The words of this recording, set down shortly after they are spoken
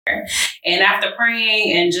And after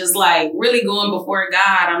praying and just like really going before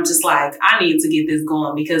God, I'm just like, I need to get this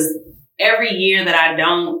going, because every year that I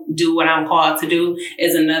don't do what I'm called to do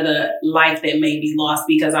is another life that may be lost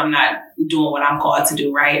because I'm not doing what I'm called to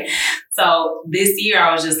do, right? So this year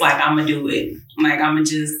I was just like, I'm going to do it. Like, I'm going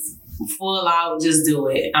to just full out, just do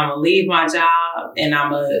it. I'm going to leave my job and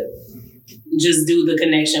I'm going to just do the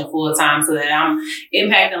connection full time so that I'm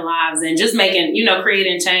impacting lives and just making,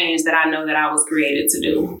 creating change that I know that I was created to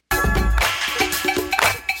do.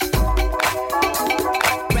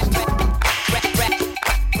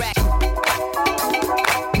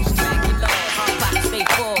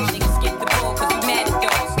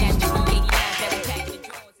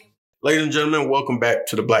 Ladies and gentlemen, welcome back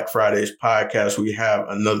to the Black Fridays podcast. We have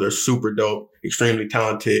another super dope, extremely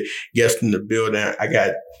talented guest in the building. I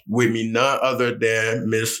got with me none other than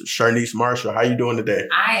Miss Sharnese Marshall. How you doing today?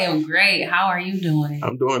 I am great. How are you doing?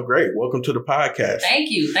 I'm doing great. Welcome to the podcast. Thank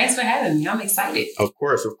you. Thanks for having me. I'm excited. Of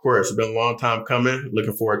course. It's been a long time coming.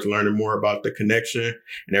 Looking forward to learning more about the connection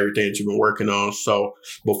and everything that you've been working on. So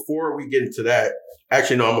before we get into that,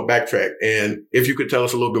 actually, no, I'm going to backtrack. And if you could tell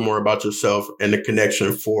us a little bit more about yourself and the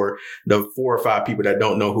connection for the 4 or 5 people that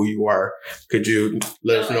don't know who you are, could you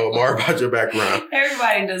let us know more about your background?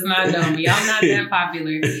 Everybody does not know me. I'm not that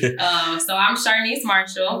popular. So I'm Sharnese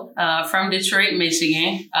Marshall from Detroit,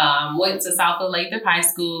 Michigan. Went to Southfield Lathrop High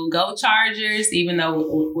School. Go Chargers, even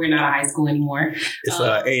though we're not a high school anymore. It's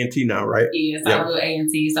A&T now, right? Yeah, Southfield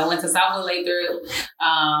A&T. So I went to Southfield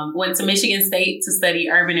Lathrop. Went to Michigan State to study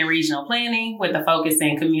urban and regional planning with a focus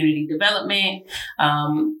in community development.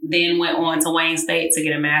 Then went on to Wayne State to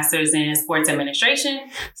get a master's in sports administration.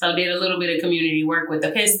 So did a little bit of community work with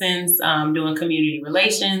the Pistons, doing community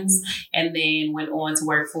relations, and then went on to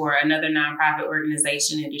work for another nonprofit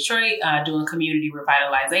organization in Detroit, doing community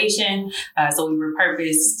revitalization. So we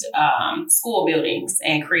repurposed school buildings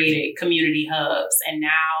and created community hubs. And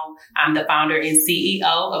now I'm the founder and CEO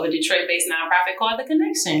of a Detroit-based nonprofit called The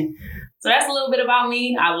Connection. So that's a little bit about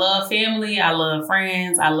me. I love family. I love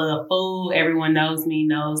friends. I love food. Everyone knows me,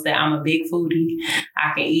 knows that I'm a big foodie.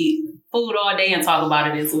 I can eat food all day and talk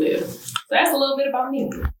about it as well. So that's a little bit about me.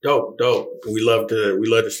 Dope. We love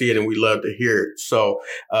to see it and we love to hear it. So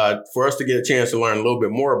for us to get a chance to learn a little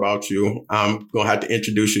bit more about you, I'm going to have to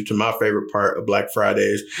introduce you to my favorite part of Black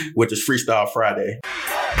Fridays, which is Freestyle Friday.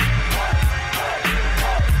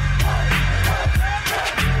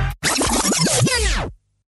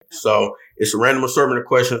 So it's a random assortment of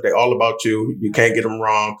questions. They're all about you. You can't get them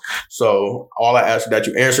wrong. So all I ask is that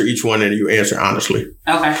you answer each one and you answer honestly.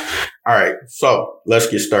 Okay. All right. So let's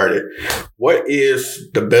get started. What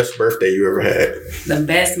is the best birthday you ever had? The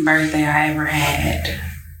best birthday I ever had.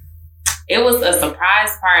 It was a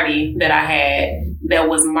surprise party that I had that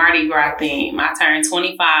was Mardi Gras theme. I turned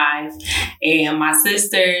 25 and my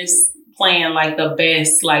sisters planned like the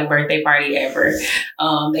best like birthday party ever.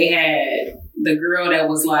 They had the girl that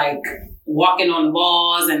was like walking on the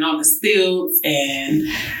balls and on the stilts, and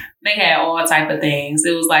they had all type of things.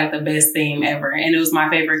 It was like the best theme ever. And it was my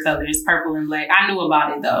favorite color. It's purple and black. I knew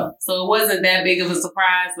about it though. So it wasn't that big of a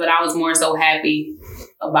surprise, but I was more so happy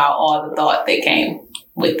about all the thought that came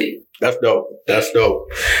with it. That's dope.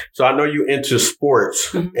 So I know you into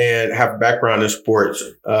sports and have a background in sports.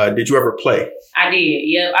 Did you ever play? I did.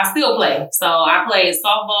 Yep. I still play. So I played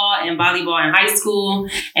softball and volleyball in high school.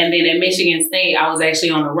 And then at Michigan State, I was actually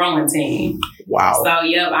on the rowing team. Wow. So,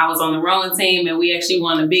 yep, I was on the rowing team and we actually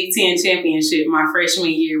won the Big Ten championship my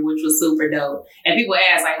freshman year, which was super dope. And people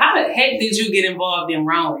ask, like, how the heck did you get involved in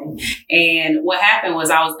rowing? And what happened was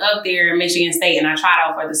I was up there in Michigan State and I tried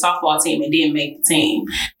out for the softball team and didn't make the team.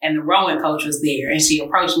 And the rowing coach was there and she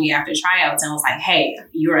approached me after tryouts and was like, hey,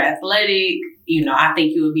 you're athletic. I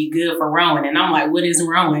think you would be good for rowing. And I'm like, what is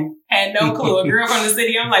rowing? Had no clue. A girl from the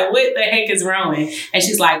city. I'm like, what the heck is rowing? And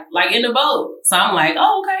she's like in the boat. So I'm like,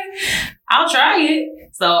 oh, okay, I'll try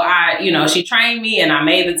it. So she trained me and I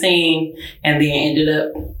made the team and then ended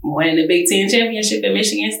up winning the Big Ten championship at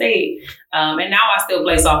Michigan State. And now I still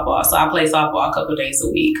play softball. So I play softball a couple of days a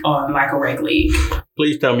week on like a rec league.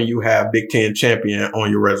 Please tell me you have Big Ten champion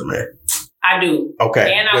on your resume. I do.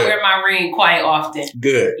 Okay. And I wear my ring quite often.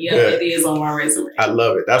 Good. Yeah, it is on my resume. I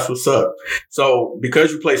love it. That's what's up. So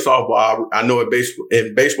because you play softball, I know in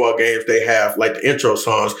baseball games they have like the intro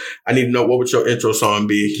songs. I need to know, what would your intro song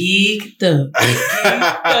be? Geeked Up.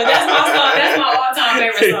 That's my song. That's my all-time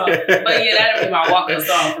favorite song. But yeah, that'll be my walk-up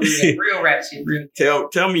song for me. Real rap shit. Real.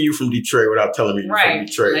 Tell me you from Detroit without telling me you're from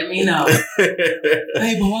Detroit. Let me know.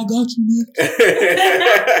 Hey, bro, I got you.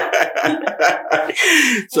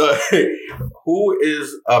 So who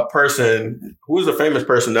is a famous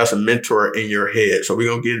person that's a mentor in your head? So we're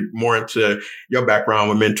going to get more into your background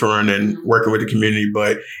with mentoring and working with the community.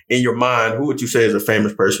 But in your mind, who would you say is a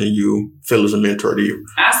famous person you feel is a mentor to you?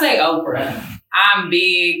 I say Oprah. I'm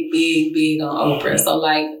big on Oprah. So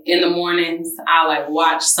like in the mornings, I like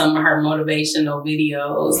watch some of her motivational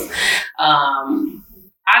videos.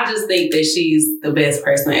 I just think that she's the best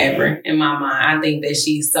person ever in my mind. I think that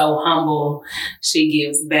she's so humble. She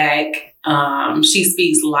gives back. She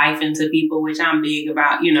speaks life into people, which I'm big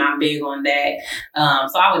about. I'm big on that.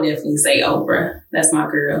 So I would definitely say Oprah. That's my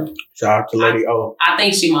girl. Shout out to Lady O. I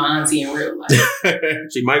think she's my auntie in real life.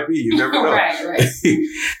 She might be. You never know. Right.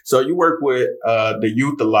 So you work with the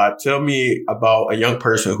youth a lot. Tell me about a young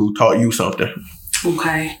person who taught you something.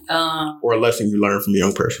 Okay. Or a lesson you learned from a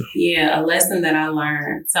young person. Yeah, a lesson that I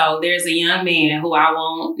learned. So there's a young man who I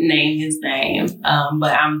won't name his name,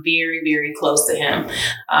 but I'm very, very close to him.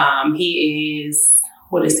 He is,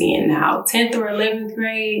 what is he in now? 10th or 11th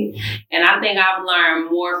grade. And I think I've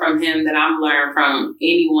learned more from him than I've learned from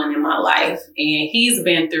anyone in my life. And he's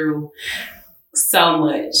been through so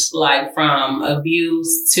much, like from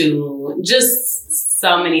abuse to just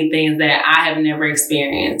so many things that I have never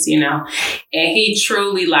experienced, and he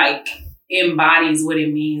truly like embodies what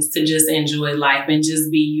it means to just enjoy life and just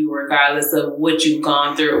be you regardless of what you've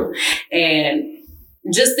gone through. And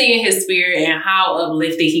just seeing his spirit and how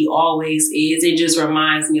uplifted he always is, it just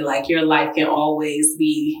reminds me like your life can always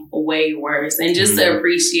be way worse, and just to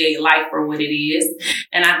appreciate life for what it is.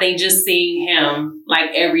 And I think just seeing him like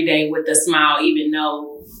every day with a smile, even though,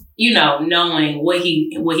 knowing what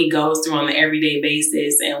he goes through on an everyday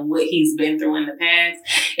basis and what he's been through in the past,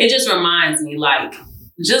 it just reminds me like,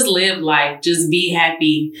 just live life, just be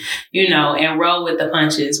happy, and roll with the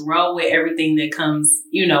punches, roll with everything that comes,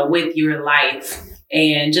 with your life,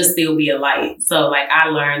 and just still be a light. So like I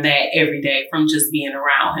learned that every day from just being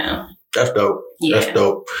around him. That's dope. Yeah. That's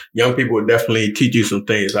dope. Young people would definitely teach you some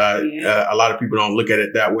things. A lot of people don't look at it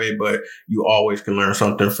that way, but you always can learn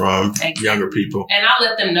something from younger people. And I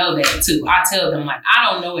let them know that too. I tell them like,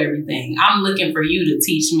 I don't know everything. I'm looking for you to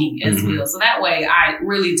teach me as well. So that way I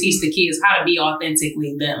really teach the kids how to be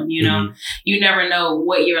authentically them. You never know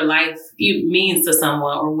what your life means to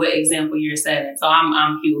someone or what example you're setting. So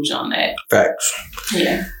I'm huge on that. Facts.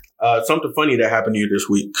 Yeah. Something funny that happened to you this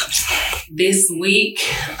week. This week,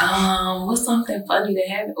 what's something funny that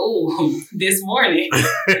happened? Oh, this morning. So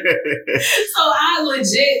I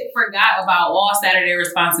legit forgot about all Saturday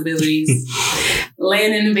responsibilities,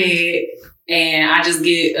 laying in the bed, and I just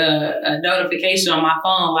get a notification on my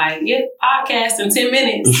phone like, podcast in 10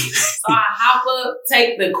 minutes. So I hop up,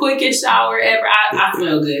 take the quickest shower ever. I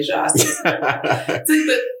smell good, y'all. Took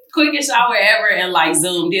the quickest shower ever and like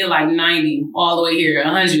Zoom did like 90 all the way here,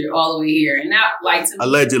 100 all the way here. And now like to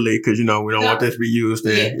allegedly, because we don't want this to be used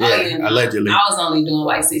in. Allegedly. I was only doing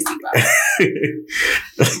like 65.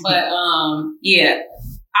 But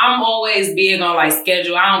I'm always big on like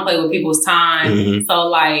schedule. I don't play with people's time. So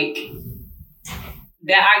like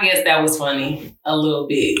that, I guess that was funny a little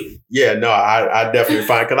bit. Yeah, no, I definitely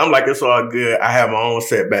find, because I'm like, it's all good. I have my own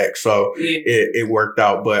setback, so it worked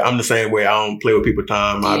out. But I'm the same way. I don't play with people's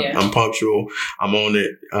time. I'm punctual. I'm on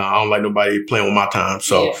it. I don't like nobody playing with my time.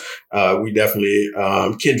 So we definitely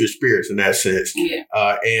kindred spirits in that sense. Yeah.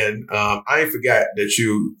 And I ain't forgot that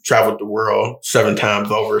you traveled the world 7 times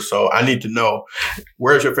over. So I need to know,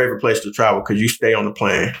 where's your favorite place to travel? Because you stay on the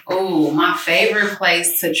plane. Oh, my favorite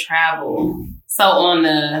place to travel. So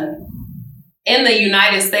in the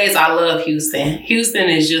United States, I love Houston. Houston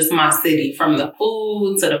is just my city, from the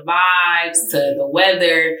food to the vibes to the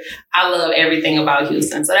weather. I love everything about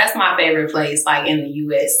Houston. So that's my favorite place, like in the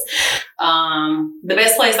U.S. The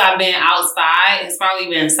best place I've been outside has probably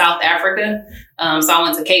been South Africa. So I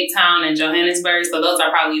went to Cape Town and Johannesburg. So those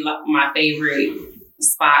are probably like my favorite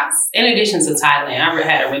spots, in addition to Thailand. I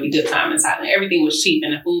had a really good time in Thailand. Everything was cheap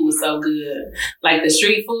and the food was so good. Like the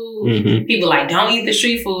street food, people like, don't eat the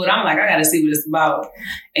street food. I'm like, I gotta see what it's about.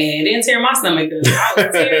 And it didn't tear my stomach up. I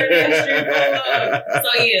was tearing that street food up.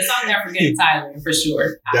 So yeah, South Africa and Thailand for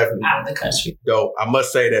sure. Definitely. Out of the country. Dope. I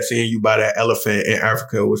must say that seeing you buy that elephant in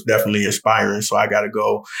Africa was definitely inspiring. So I gotta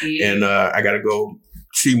go and I gotta go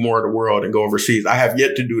see more of the world and go overseas. I have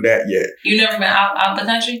yet to do that yet. You never been out the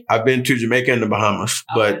country? I've been to Jamaica and the Bahamas,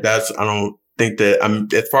 but I don't think that I'm,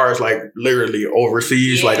 as far as like literally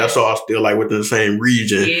overseas, like that's all still like within the same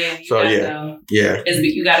region. Yeah. So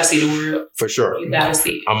you got to see the world. For sure. You got to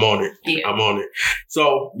see it. I'm on it. Yeah. I'm on it.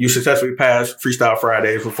 So you successfully passed Freestyle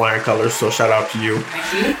Fridays with flying colors. So shout out to you.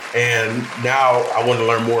 Thank you. And now I want to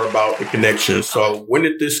learn more about the Konnections. So when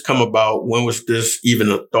did this come about? When was this even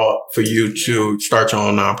a thought for you to start your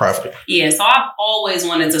own nonprofit? Yeah, so I've always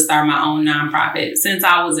wanted to start my own nonprofit. Since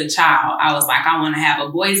I was a child, I was like, I want to have a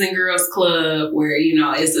boys and girls club where,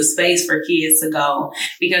 it's a space for kids to go.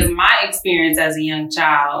 Because my experience as a young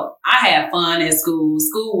child, I had fun at school.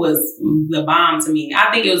 School was the bomb to me.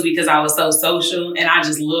 I think it was because I was so social and I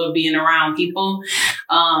just loved being around people.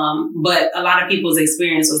 But a lot of people's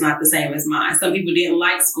experience was not the same as mine. Some people didn't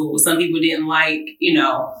like school. Some people didn't like,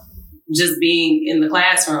 just being in the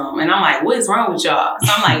classroom. And I'm like, what is wrong with y'all?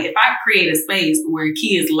 So I'm like, if I create a space where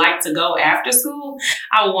kids like to go after school,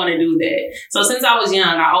 I would want to do that. So since I was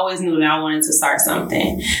young, I always knew that I wanted to start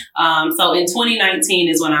something. So in 2019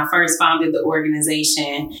 is when I first founded the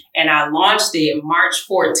organization, and I launched it March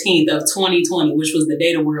 14th of 2020, which was the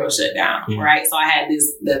day the world shut down, right? So I had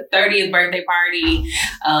the 30th birthday party,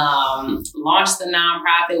 launched the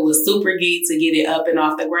nonprofit, was super geeked to get it up and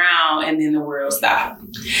off the ground, and then the world stopped.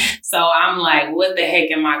 So I'm like, what the heck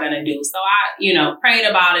am I going to do? So I, prayed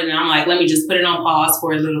about it, and I'm like, let me just put it on pause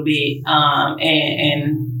for a little bit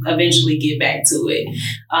and eventually get back to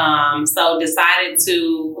it. So decided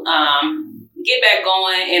to get back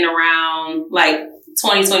going in around like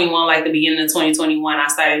 2021, like the beginning of 2021. I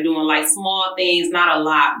started doing like small things, not a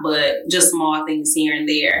lot, but just small things here and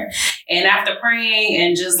there. And after praying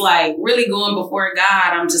and just like really going before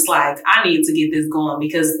God, I'm just like, I need to get this going,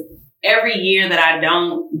 because every year that I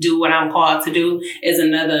don't do what I'm called to do is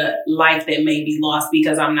another life that may be lost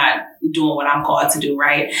because I'm not doing what I'm called to do,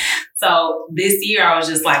 right? So this year I was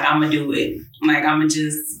just like, I'm going to do it. Like, I'm going to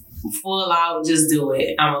just full out, just do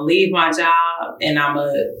it. I'm going to leave my job and I'm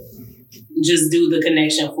going to just do the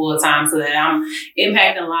connection full time so that I'm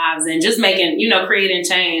impacting lives and just making, creating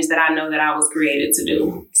change that I know that I was created to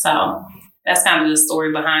do. So that's kind of the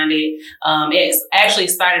story behind it. It actually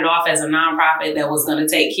started off as a nonprofit that was going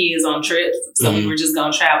to take kids on trips. So we were just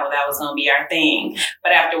going to travel. That was going to be our thing.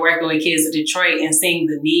 But after working with kids in Detroit and seeing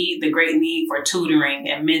the great need for tutoring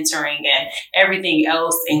and mentoring and everything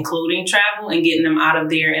else, including travel and getting them out of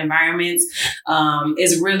their environments,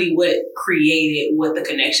 is really what created what the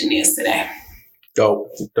Connection is today. Dope.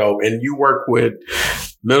 And you work with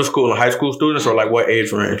middle school and high school students, or like what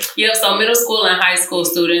age range? Yep. So middle school and high school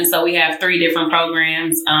students. So we have 3 different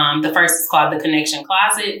programs. The first is called the Connection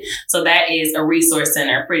Closet. So that is a resource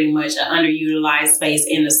center, pretty much an underutilized space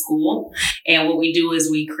in the school. And what we do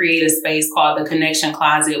is we create a space called the Connection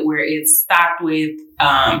Closet, where it's stocked with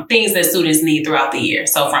things that students need throughout the year.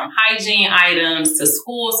 So from hygiene items to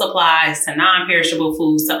school supplies to non-perishable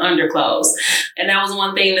foods to underclothes. And that was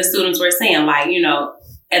one thing the students were saying, like,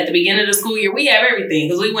 at the beginning of the school year, we have everything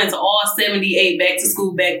because we went to all 78 back to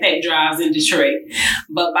school backpack drives in Detroit.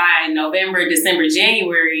 But by November, December,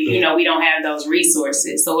 January, we don't have those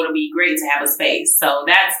resources. So it'll be great to have a space. So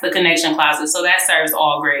that's the Connection Closet. So that serves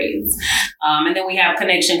all grades. And then we have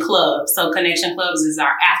Connection Clubs. So Connection Clubs is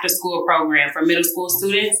our after school program for middle school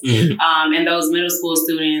students. And those middle school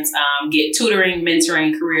students get tutoring,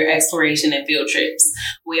 mentoring, career exploration, and field trips.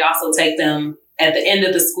 We also take them at the end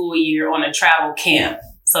of the school year on a travel camp.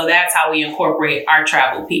 So that's how we incorporate our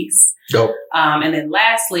travel piece. Dope. And then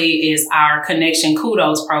lastly is our Connection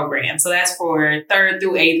Kudos program. So that's for 3rd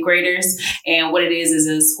through 8th graders. And what it is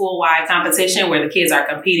a school-wide competition where the kids are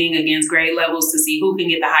competing against grade levels to see who can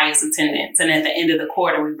get the highest attendance. And at the end of the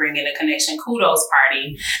quarter, we bring in a Connection Kudos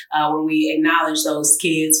party where we acknowledge those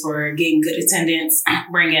kids for getting good attendance,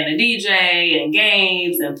 bring in a DJ and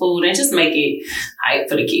games and food, and just make it hype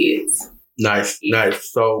for the kids. Nice.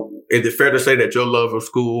 So is it fair to say that your love of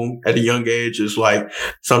school at a young age is like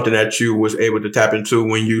something that you was able to tap into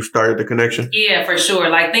when you started the Connection? Yeah, for sure.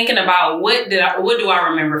 Like thinking about what do I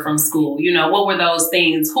remember from school? What were those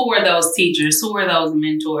things? Who were those teachers? Who were those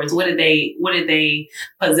mentors? What did they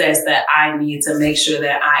possess that I need to make sure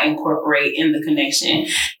that I incorporate in the Connection?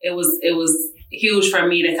 It was huge for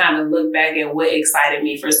me to kind of look back at what excited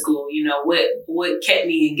me for school, what kept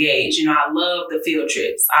me engaged. I loved the field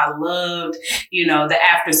trips. I loved, the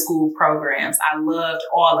after school programs. I loved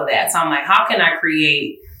all of that. So I'm like, how can I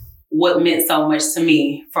create what meant so much to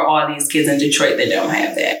me for all these kids in Detroit that don't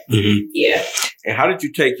have that? Yeah. And how did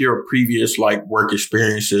you take your previous work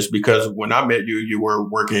experiences? Because when I met you, you were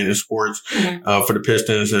working in sports for the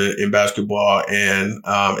Pistons and in basketball. And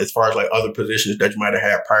as far as other positions that you might have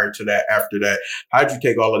had prior to that, after that, how did you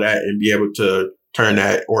take all of that and be able to turn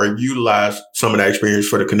that or utilize some of that experience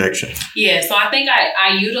for the connection? Yeah, so I think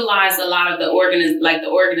I utilize a lot of the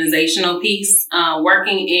organizational piece.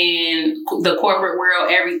 Working in the corporate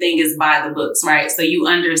world, everything is by the books, right? So you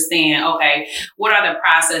understand, okay, what are the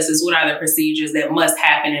processes, what are the procedures that must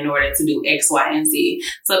happen in order to do X, Y, and Z?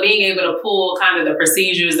 So being able to pull kind of the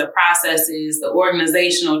procedures, the processes, the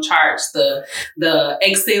organizational charts, the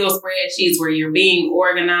Excel spreadsheets where you're being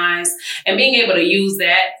organized, and being able to use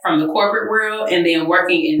that from the corporate world, and then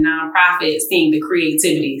working in nonprofits, seeing the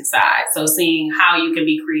creativity side. So seeing how you can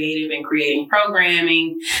be creative in creating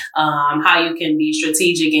programming, how you can be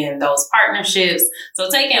strategic in those partnerships. So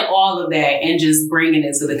taking all of that and just bringing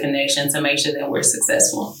it to the connection to make sure that we're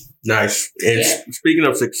successful. Nice. And speaking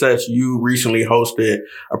of success, you recently hosted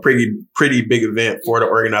a pretty big event for the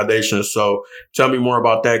organization. So tell me more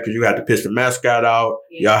about that, because you had the Piston mascot out.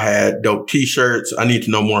 Y'all had dope T-shirts. I need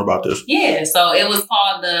to know more about this. Yeah. So it was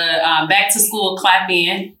called the Back to School Clap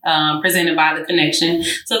In, presented by the Connection.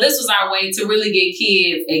 So this was our way to really get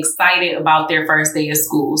kids excited about their first day of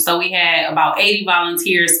school. So we had about 80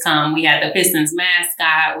 volunteers come. We had the Pistons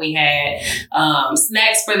mascot. We had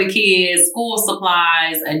snacks for the kids, school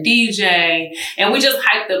supplies, a DJ, and we just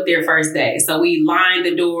hyped up their first day. So we lined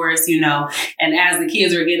the doors, and as the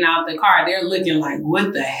kids were getting out the car, they're looking like,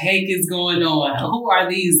 what the heck is going on? Who are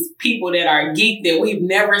these people that are geek that we've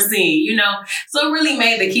never seen, So it really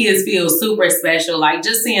made the kids feel super special, like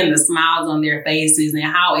just seeing the smiles on their faces and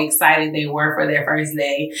how excited they were for their first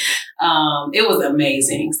day. It was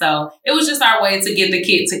amazing. So it was just our way to get the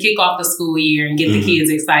kids to kick off the school year and get the kids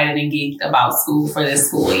excited and geeked about school for this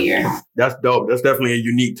school year. That's dope. That's definitely a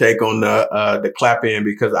unique take on the clap in,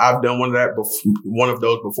 because I've done one of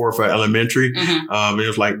those before for elementary. It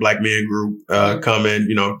was like Black Men Group come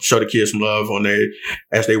and show the kids some love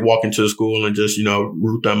as they walk into the school and just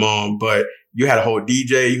root them on. But you had a whole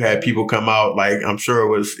DJ. You had people come out. Like, I'm sure it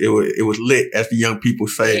was lit, as the young people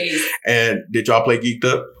say. Yes. And did y'all play Geeked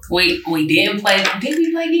Up? We didn't play. Did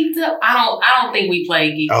we play Geeked Up? I don't think we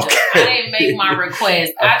played Geeked Up. I didn't make my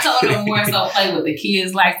request. I told them more so play with the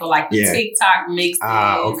kids, like the TikTok mixes.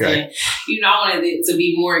 Okay. And, I wanted it to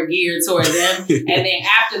be more geared toward them. And then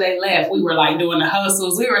after they left, we were like doing the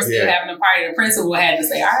hustles. We were still having a party. The principal had to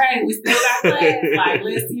say, all right, we still got class. Like,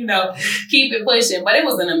 let's, keep it pushing. But it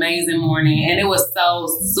was an amazing morning. And it was so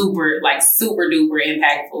super duper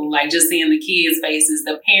impactful. Like just seeing the kids' faces,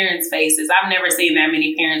 the parents' faces. I've never seen that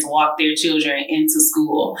many parents walk their children into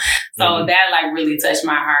school. So that really touched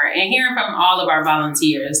my heart. And hearing from all of our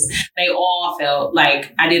volunteers, they all felt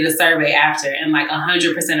like, I did a survey after, and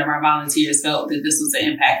 100% of our volunteers felt that this was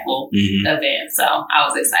an impactful event. So I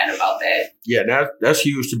was excited about that. Yeah, that's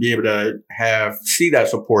huge to be able to see that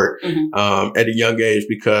support at a young age,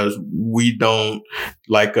 because we don't,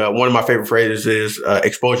 one of my favorite phrases is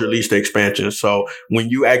exposure leads to expansion. So when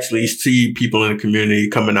you actually see people in the community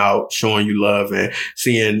coming out, showing you love, and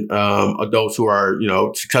seeing adults who are,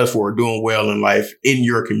 successful or doing well in life in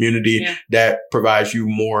your community, that provides you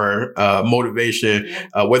more motivation,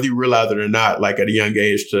 whether you realize it or not, at a young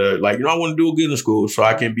age to I want to do good in school so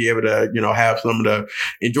I can be able to, have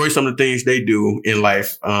enjoy some of the things they do in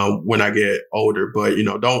life when I get older. But,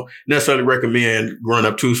 don't necessarily recommend growing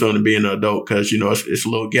up too soon and being an adult, because, it's a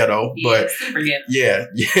little ghetto. But super ghetto. Yeah.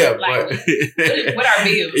 But what are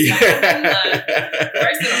bills?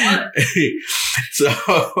 First of the month. So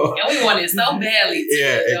and we wanted so badly.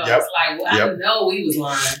 It's I didn't know we was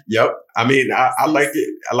lying. Yep. I mean, I like it.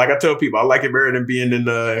 Like I tell people, I like it better than being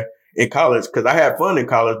in college, because I had fun in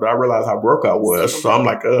college, but I realized how broke I was. So I'm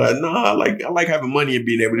like, no, I like having money and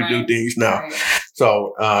being able to do things now. Right.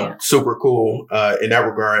 So super cool in that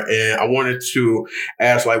regard. And I wanted to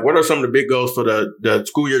ask, what are some of the big goals for the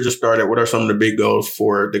school year just started? What are some of the big goals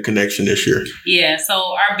for the Connection this year? Yeah, so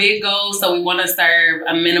our big goals, so we want to serve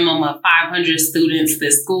a minimum of 500 students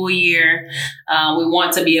this school year. We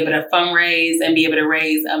want to be able to fundraise and be able to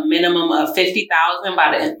raise a minimum of $50,000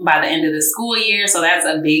 by the end of the school year. So that's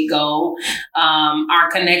a big goal.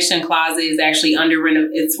 Our Connection closet is actually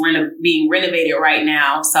being renovated right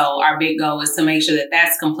now. So our big goal is to make sure that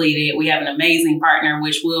that's completed. We have an amazing partner,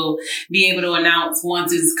 which we'll be able to announce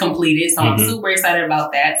once it's completed. So I'm super excited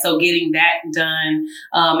about that. So getting that done,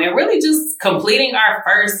 and really just completing our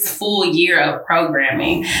first full year of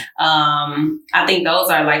programming. I think those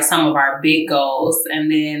are some of our big goals.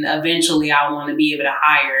 And then eventually I want to be able to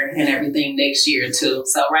hire and everything next year too.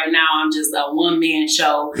 So right now I'm just a one-man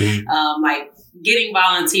show, getting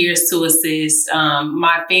volunteers to assist.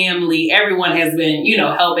 My family, everyone has been,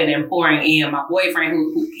 helping and pouring in. My boyfriend,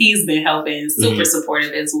 who he's been helping, super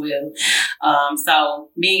supportive as well. So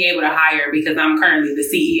being able to hire, because I'm currently the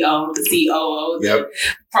CEO, the COO, the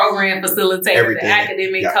program facilitator, everything. The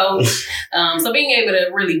academic coach. So being able to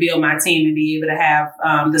really build my team and be able to have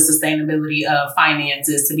the sustainability of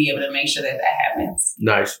finances to be able to make sure that happens.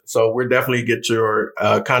 Nice. So we'll definitely get your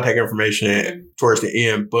contact information towards the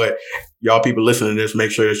end. But y'all people listening to this,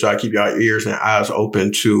 make sure that y'all keep y'all ears and eyes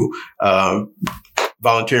open to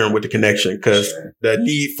volunteering with the Connection, because the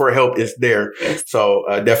need for help is there. So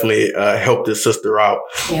definitely help this sister out.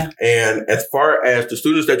 Yeah. And as far as the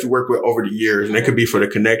students that you work with over the years, and it could be for the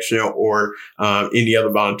Connection or any other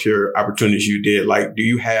volunteer opportunities you did, like, do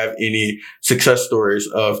you have any success stories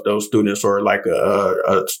of those students, or like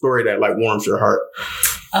a story that like warms your heart?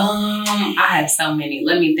 I have so many.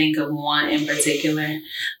 Let me think of one in particular.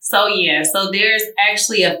 So there's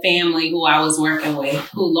actually a family who I was working with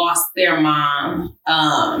who lost their mom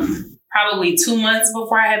probably 2 months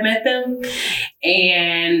before I had met them.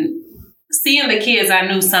 And seeing the kids, I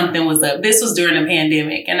knew something was up. This was during the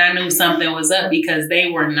pandemic, and I knew something was up because they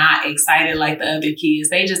were not excited like the other kids.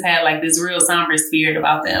 They just had like this real somber spirit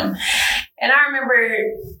about them. And I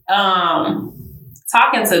remember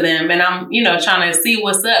talking to them, and I'm, trying to see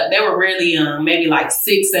what's up. They were really young, maybe like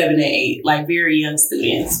 6, 7, and 8, like very young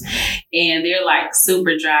students. And they're like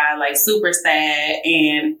super dry, like super sad.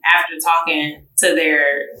 And after talking to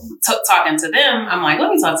them, I'm like,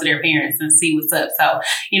 let me talk to their parents and see what's up. So,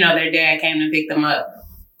 their dad came and picked them up.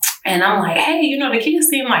 And I'm like, hey, the kids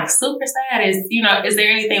seem like super sad. Is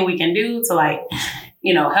there anything we can do to like,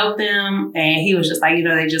 help them? And he was just like,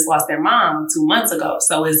 they just lost their mom 2 months ago.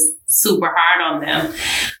 So it's super hard on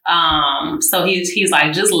them. So he's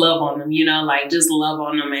like, just love on them, just love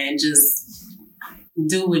on them and just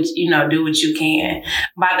do what you can.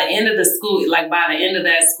 By the end of that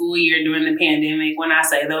school year during the pandemic, when I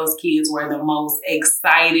say those kids were the most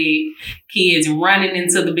excited kids, running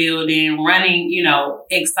into the building,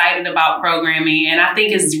 excited about programming. And I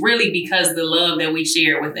think it's really because the love that we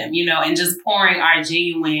share with them, and just pouring our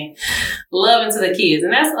genuine love into the kids.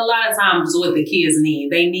 And that's a lot of times what the kids need.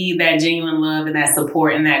 They need that genuine love and that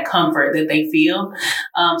support and that comfort that they feel.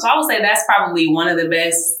 So I would say that's probably one of the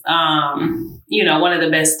best, one of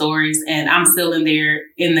the best stories. And I'm still in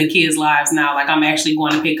the kids' lives now. Like, I'm actually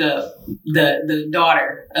going to pick up the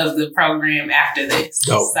daughter of the program after this.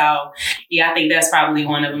 Oh. So I think that's probably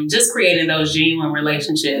one of them. Just creating those genuine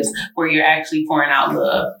relationships where you're actually pouring out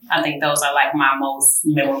love. I think those are like my most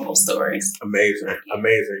memorable stories. Amazing.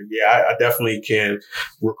 Yeah, I definitely can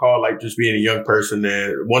recall like just being a young person.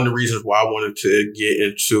 And one of the reasons why I wanted to get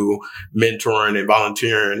into mentoring and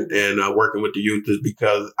volunteering and working with the youth is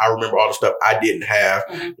because I remember all the stuff I didn't have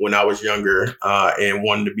when I was younger, and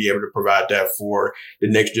wanted to be able to provide that for the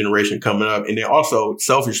next generation coming up. And then also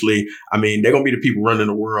selfishly, I mean, they're going to be the people running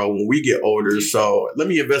the world when we get older. So let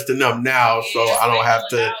me invest in them now so I don't have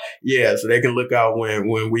to, so they can look out when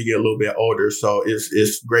we get a little bit older. So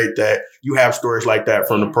it's great that you have stories like that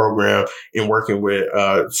from the program and working with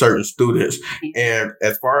certain students. And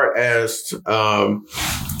as far as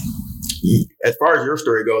your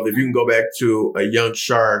story goes, if you can go back to a young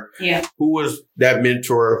Shar, who was that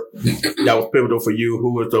mentor that was pivotal for you?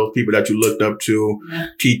 Who was those people that you looked up to,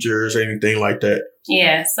 teachers, anything like that?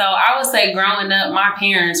 Yeah, so I would say growing up, my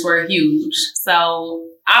parents were huge. So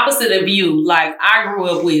opposite of you, like I grew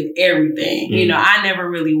up with everything. I never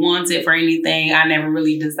really wanted for anything. I never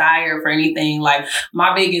really desired for anything. Like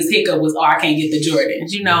my biggest hiccup was, I can't get the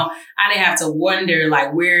Jordans. I didn't have to wonder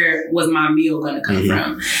like where was my meal going to come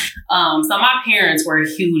from. So my parents were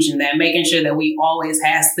huge in that, making sure that we always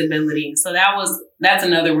had stability. So that's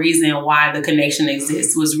another reason why the Connection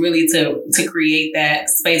exists, was really to create that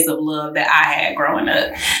space of love that I had growing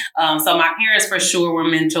up. So my parents for sure were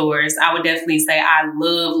mentors. I would definitely say I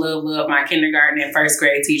love my kindergarten and first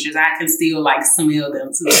grade teachers. I can still like smell them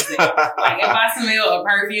to this day. Like if I smell a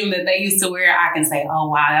perfume that they used to wear, I can say, oh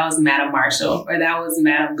wow, that was Madam Marshall or that was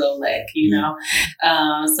Madam Golek,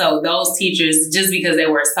 So those teachers, just because they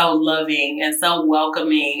were so loving and so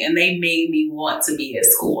welcoming, and they made me want to be at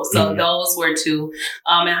school. So those were two.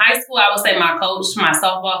 In high school, I would say my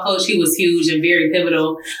softball coach, he was huge and very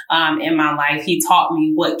pivotal in my life. He taught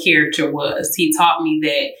me what character was. He taught me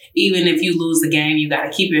that even if you lose the game, you got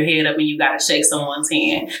to keep your head up and you got to shake someone's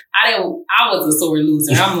hand. I was a sore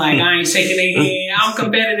loser. I'm like, I ain't shaking their hand. I'm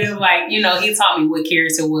competitive. Like, he taught me what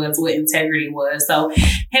character was, what integrity was. So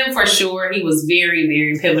him for sure, he was very,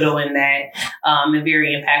 very pivotal in that, and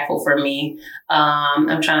very impactful for me.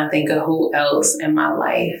 I'm trying to think of who else in my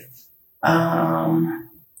life.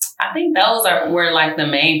 I think those were like the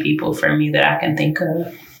main people for me that I can think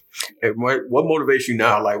of. And what motivates you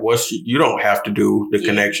now? Like, you don't have to do the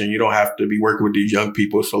connection. You don't have to be working with these young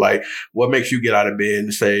people. So, like, what makes you get out of bed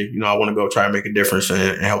and say, I want to go try and make a difference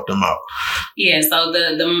and help them out? Yeah. So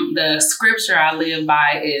the scripture I live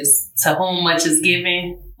by is, to whom much is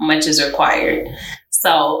given, much is required.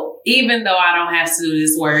 So even though I don't have to do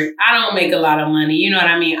this work, I don't make a lot of money. You know what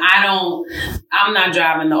I mean? I'm not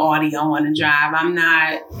driving the Audi I want to drive. I'm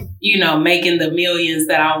not, making the millions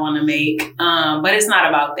that I want to make. But it's not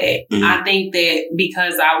about that. Mm-hmm. I think that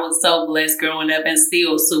because I was so blessed growing up and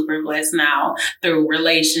still super blessed now through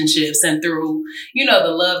relationships and through,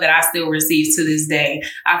 the love that I still receive to this day,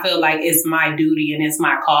 I feel like it's my duty and it's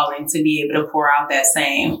my calling to be able to pour out that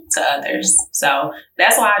same to others. So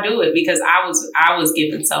that's why I do it, because I was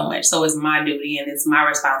given so much. So it's my duty and it's my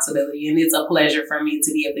responsibility, and it's a pleasure for me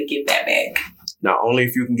to be able to give that back. Not only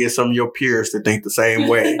if you can get some of your peers to think the same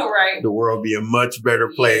way, right, the world will be a much better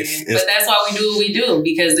place. Yeah. But that's why we do what we do,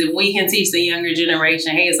 because if we can teach the younger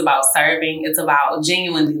generation, hey, it's about serving, it's about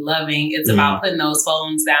genuinely loving, it's about putting those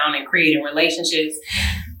phones down and creating relationships,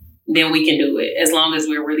 then we can do it, as long as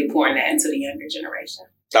we're really pouring that into the younger generation.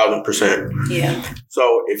 1,000%. Yeah.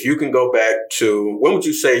 So if you can go back to, when would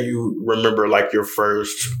you say you remember like your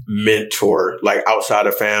first mentor, like outside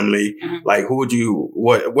of family? Mm-hmm. Like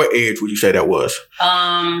what age would you say that was?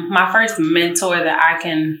 My first mentor that I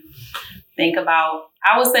can think about,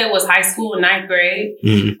 I would say it was high school, 9th grade.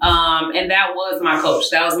 Mm-hmm. And that was my coach.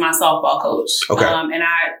 That was my softball coach. Okay. And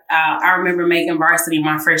I remember making varsity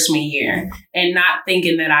my freshman year and not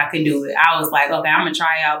thinking that I could do it. I was like, okay, I'm going to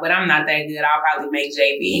try out, but I'm not that good. I'll probably make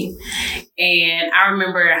JV. And I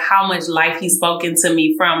remember how much life he spoke into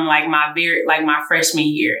me from my freshman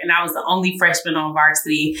year. And I was the only freshman on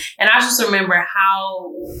varsity. And I just remember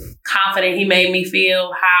how confident he made me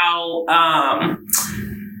feel, how,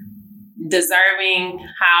 deserving,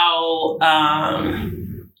 how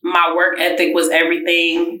my work ethic was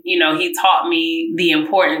everything. He taught me the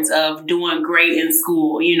importance of doing great in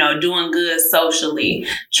school, doing good socially,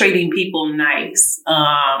 treating people nice,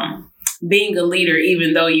 being a leader,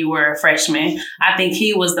 even though you were a freshman. I think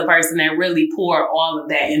he was the person that really poured all of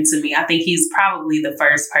that into me. I think he's probably the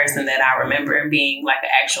first person that I remember being like an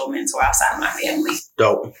actual mentor outside of my family.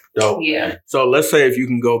 Dope. Yeah. So let's say if you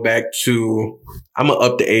can go back to, I'm going to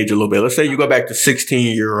up the age a little bit. Let's say you go back to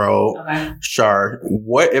 16-year-old Shar.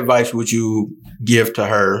 What advice would you give to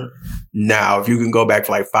her now if you can go back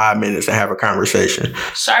for like 5 minutes and have a conversation?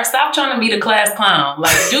 Shar, stop trying to be the class clown.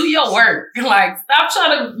 Like, do your work. Like, stop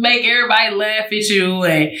trying to make everybody laugh at you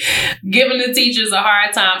and giving the teachers a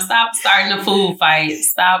hard time. Stop starting a food fight.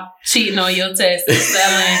 Stop cheating on your tests and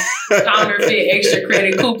selling counterfeit extra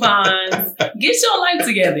credit coupons. Get your life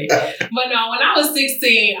together. But no, when I was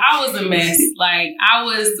 16, I was a mess. Like, I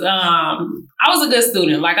was a good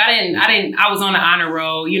student. Like, I was on the honor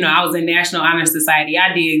roll. I was in National Honor Society.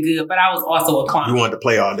 I did good, but I was also a clown. You wanted to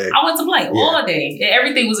play all day. I wanted to play all day.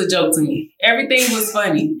 Everything was a joke to me. Everything was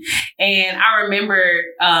funny. And I remember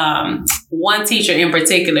one teacher in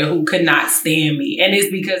particular who could not stand me. And it's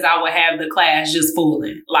because I would have the class just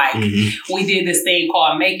fooling. Like, we did this thing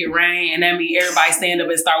called Make It Rain. And that means everybody stand up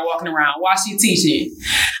and start walking around while she teaching.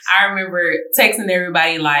 I remember texting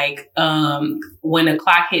everybody like, when the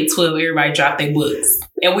clock hit 12, everybody dropped their books.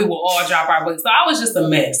 And we would all drop our books. So I was just a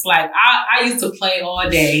mess. Like, I used to play all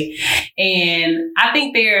day. And I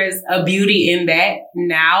think there's a beauty in that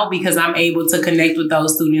now, because I'm able to connect with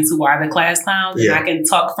those students who are the class clowns. Yeah. And I can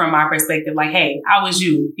talk from my perspective, like, hey, I was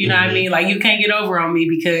you. You know what I mean? Like, you can't get over on me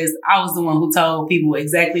because I was the one who told people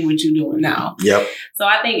exactly what you're doing now. Yep. So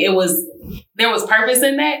I think there was purpose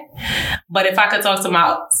in that. But if I could talk to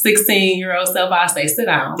my 16-year-old self, I'd say, sit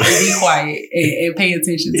down and be quiet and pay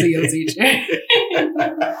attention to your teacher.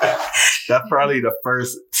 That's probably the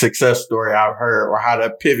first success story I've heard, or how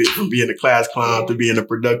to pivot from being a class clown to being a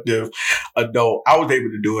productive adult. I was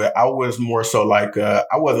able to do it. I was more so like, I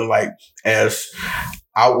wasn't like as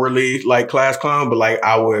outwardly like class clown, but like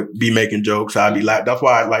I would be making jokes. I'd be like, that's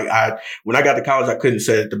why when I got to college, I couldn't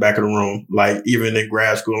sit at the back of the room. Like, even in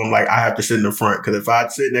grad school, I'm like, I have to sit in the front, because if I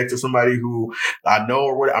sit next to somebody who I know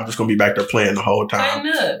or what, I'm just going to be back there playing the whole time.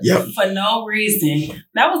 Yep. For no reason.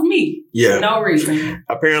 That was me. Yeah. For no reason.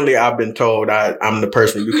 Apparently, I've been told I'm the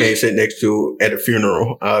person you can't sit next to at a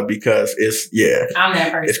funeral, because I'm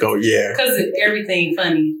that person. It's going, because everything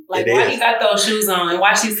funny. Like, why you got those shoes on?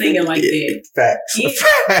 Why she singing like that? Facts. Yeah.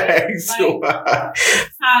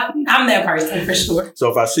 I'm that person for sure. So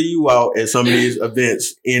if I see you out at some of these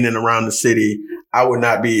events in and around the city, I would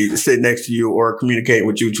not be sitting next to you or communicating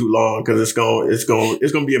with you too long, because it's going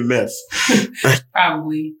to be a mess.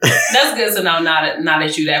 Probably. That's good to know. Not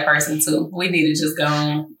that you that person too. We need to just go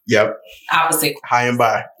on Yep. Opposite. High and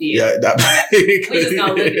by. Yeah. We just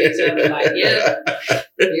gonna look at each other like, yeah,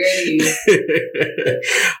 here it is.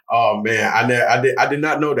 Oh man, I did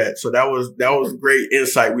not know that. So that was great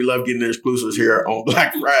insight. We love getting the exclusives here on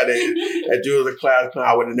Black Friday. That you was a class clown.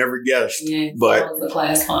 I would have never guessed. Yeah, but I was a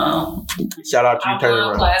class clown. Shout out to you, turning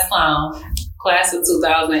around. Class clown. Class of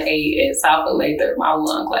 2008 at Southwood Lathrop. I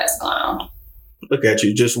won class clown. Look at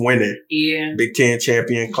you, just winning. Yeah. Big Ten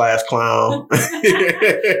champion, class clown. Right.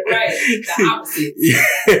 The opposite. Yeah.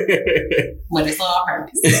 But it's all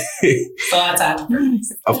purpose. So I talk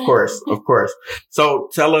purpose. Of course. So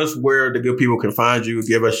tell us where the good people can find you.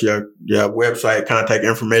 Give us your website, contact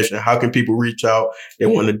information. How can people reach out? They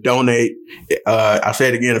want to donate. I'll say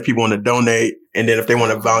it again, if people want to donate. And then if they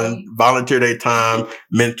want to volunteer their time,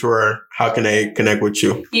 mentor, how can they connect with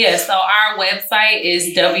you? Yeah, so our website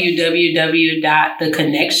is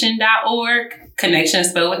www.theconnection.org. Connection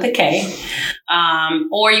spelled with a K.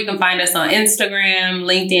 Or you can find us on Instagram,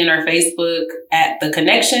 LinkedIn, or Facebook at The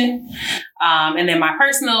Connection. And then my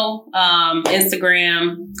personal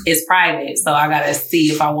Instagram is private, so I got to see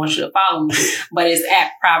if I want you to follow me. But it's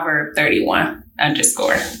at Proverb31_.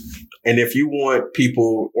 And if you want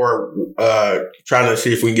people or trying to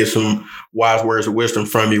see if we can get some wise words of wisdom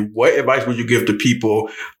from you, what advice would you give to people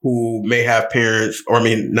who may have parents, or I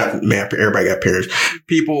mean, not may have, everybody got parents,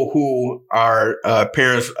 people who are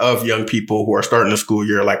parents of young people who are starting the school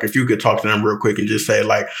year? Like if you could talk to them real quick and just say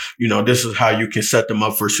like, this is how you can set them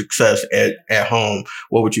up for success at home.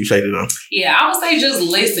 What would you say to them? Yeah, I would say just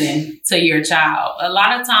listen to your child. A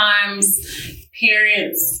lot of times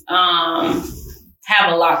parents,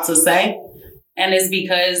 have a lot to say, and it's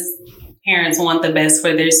because parents want the best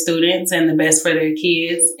for their students and the best for their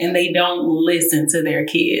kids, and they don't listen to their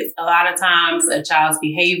kids. A lot of times a child's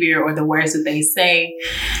behavior or the words that they say,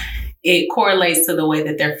 it correlates to the way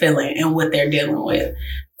that they're feeling and what they're dealing with.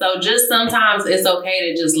 So just sometimes it's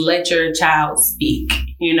okay to just let your child speak,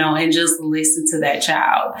 and just listen to that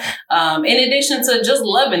child. In addition to just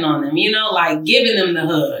loving on them, like giving them the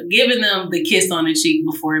hug, giving them the kiss on the cheek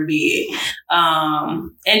before bed,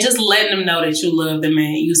 and just letting them know that you love them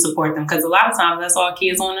and you support them. Because a lot of times that's all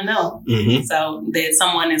kids want to know. Mm-hmm. So that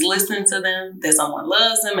someone is listening to them, that someone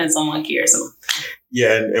loves them, and someone cares them.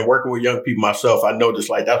 Yeah, and working with young people myself, I noticed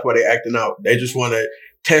like that's why they're acting out. They just want to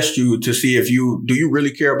test you to see if do you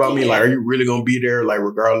really care about me? Like, are you really going to be there? Like,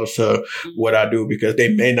 regardless of what I do, because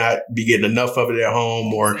they may not be getting enough of it at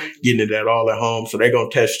home or getting it at all at home. So they're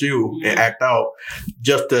going to test you and act out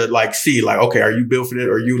just to like, see like, okay, are you built for it?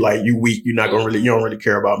 Or you like, you weak? You don't really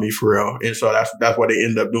care about me for real. And so that's why they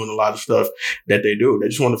end up doing a lot of stuff that they do. They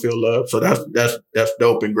just want to feel love. So that's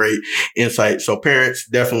dope and great insight. So parents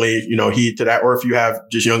definitely, heed to that. Or if you have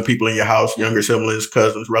just young people in your house, younger siblings,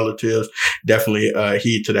 cousins, relatives, definitely,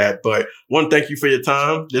 heed to that. But one, thank you for your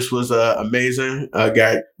time. This was amazing.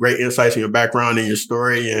 Got great insights in your background and your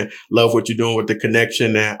story, and love what you're doing with the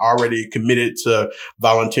connection, and already committed to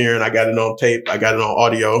volunteering. I got it on tape. I got it on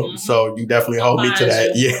audio. Mm-hmm. So you definitely hold me to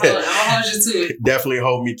that. Yeah. I'll hold you to it. Definitely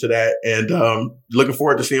hold me to that. And looking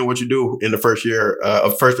forward to seeing what you do in the first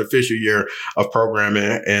official year of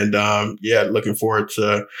programming. And looking forward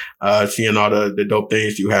to seeing all the dope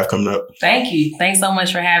things you have coming up. Thank you. Thanks so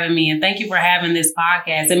much for having me. And thank you for having this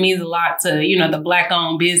podcast. It means a lot to, the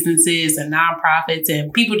Black-owned businesses and nonprofits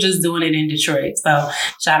and people just doing it in Detroit. So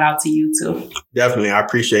shout out to you too. Definitely. I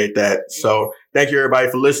appreciate that. So thank you everybody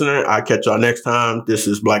for listening. I'll catch y'all next time. This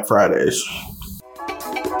is Black Fridays.